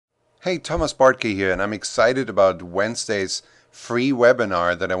Hey, Thomas Bartke here, and I'm excited about Wednesday's free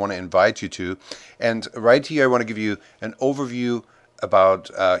webinar that I want to invite you to. And right here, I want to give you an overview about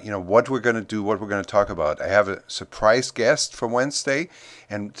what we're going to do, what we're going to talk about. I have a surprise guest for Wednesday,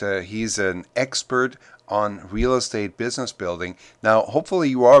 and he's an expert on real estate business building. Now, hopefully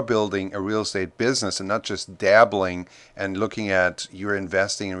you are building a real estate business and not just dabbling and looking at you're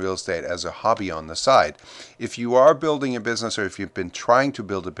investing in real estate as a hobby on the side. If you are building a business or if you've been trying to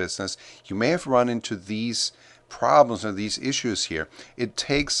build a business, you may have run into these problems or these issues here. It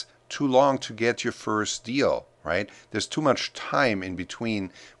takes too long to get your first deal, right? There's too much time in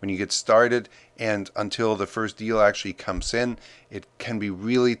between when you get started and until the first deal actually comes in. It can be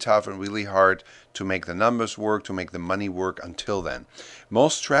really tough and really hard to make the numbers work, to make the money work until then.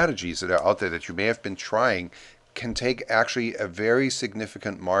 Most strategies that are out there that you may have been trying can take actually a very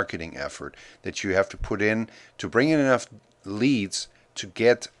significant marketing effort that you have to put in to bring in enough leads to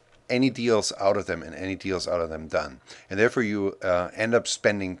get any deals out of them and any deals out of them done. And therefore you end up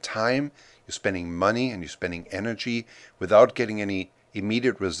spending time, you're spending money, and you're spending energy without getting any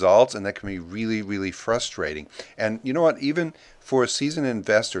immediate results, and that can be really, really frustrating. And you know what, even for a seasoned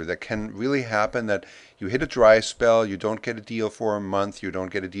investor, that can really happen that you hit a dry spell, you don't get a deal for a month, you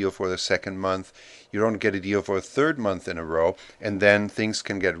don't get a deal for the second month, you don't get a deal for a third month in a row, and then things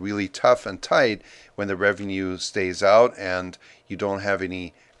can get really tough and tight when the revenue stays out and you don't have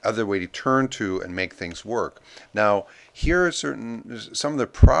any other way to turn to and make things work. Now, here are some of the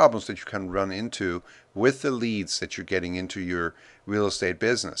problems that you can run into with the leads that you're getting into your real estate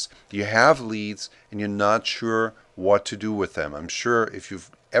business. You have leads and you're not sure what to do with them. I'm sure if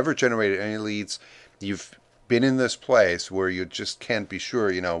you've ever generated any leads, you've been in this place where you just can't be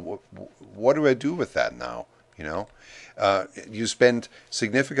sure, what do I do with that now? You spend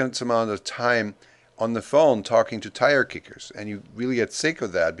significant amount of time on the phone talking to tire kickers, and you really get sick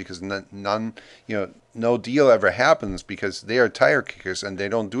of that because no deal ever happens because they are tire kickers and they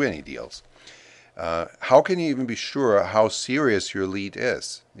don't do any deals. How can you even be sure how serious your lead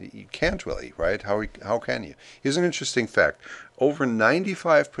is? You can't really, right? How can you? Here's an interesting fact. Over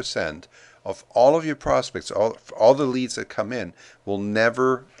 95% of all of your prospects, all the leads that come in, will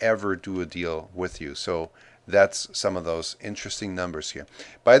never, ever do a deal with you. So that's some of those interesting numbers here.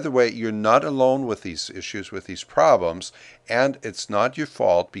 By the way, you're not alone with these issues, with these problems, and it's not your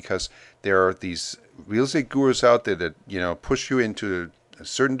fault because there are these real estate gurus out there that push you into a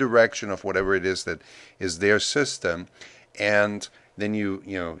certain direction of whatever it is that is their system, and then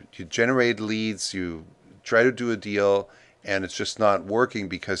you generate leads, you try to do a deal, and it's just not working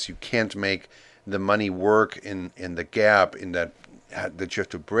because you can't make the money work in the gap in that you have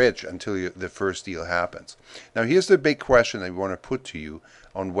to bridge until the first deal happens. Now, here's the big question that we want to put to you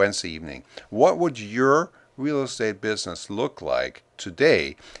on Wednesday evening. What would your real estate business look like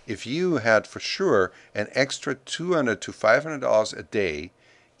today if you had for sure an extra $200 to $500 a day,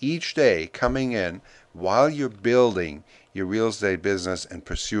 each day coming in while you're building your real estate business and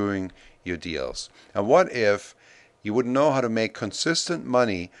pursuing your deals? And what if you wouldn't know how to make consistent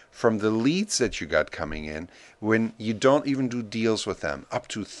money from the leads that you got coming in when you don't even do deals with them, up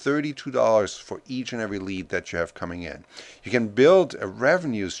to $32 for each and every lead that you have coming in? You can build a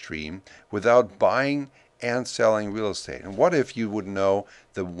revenue stream without buying and selling real estate. And what if you would know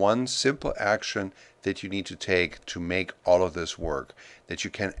the one simple action that you need to take to make all of this work, that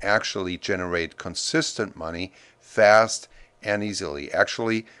you can actually generate consistent money fast and easily?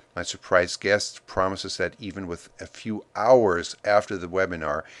 Actually, my surprise guest promises that even with a few hours after the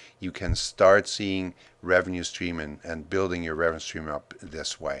webinar, you can start seeing revenue stream and building your revenue stream up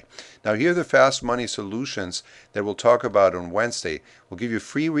this way. Now, here are the fast money solutions that we'll talk about on Wednesday. We'll give you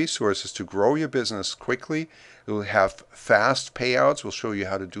free resources to grow your business quickly. We'll have fast payouts. We'll show you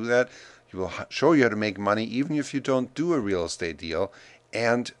how to do that. We'll show you how to make money even if you don't do a real estate deal.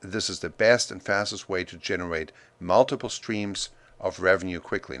 And this is the best and fastest way to generate multiple streams of revenue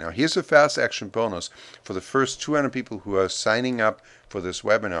quickly. Now, here's a fast action bonus. For the first 200 people who are signing up for this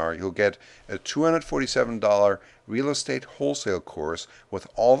webinar, you'll get a $247 real estate wholesale course with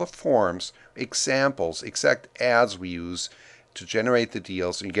all the forms, examples, exact ads we use to generate the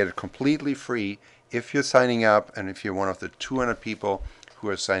deals. And you get it completely free if you're signing up and if you're one of the 200 people who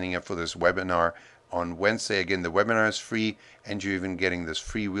are signing up for this webinar on Wednesday. Again, the webinar is free, and you're even getting this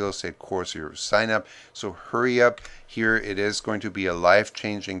free real estate course. You sign up, so hurry up. Here it is going to be a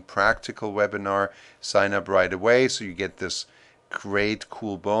life-changing practical webinar. Sign up right away so you get this great,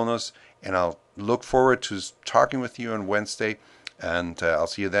 cool bonus, and I'll look forward to talking with you on Wednesday, and I'll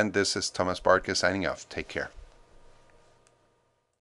see you then. This is Thomas Bartke signing off. Take care.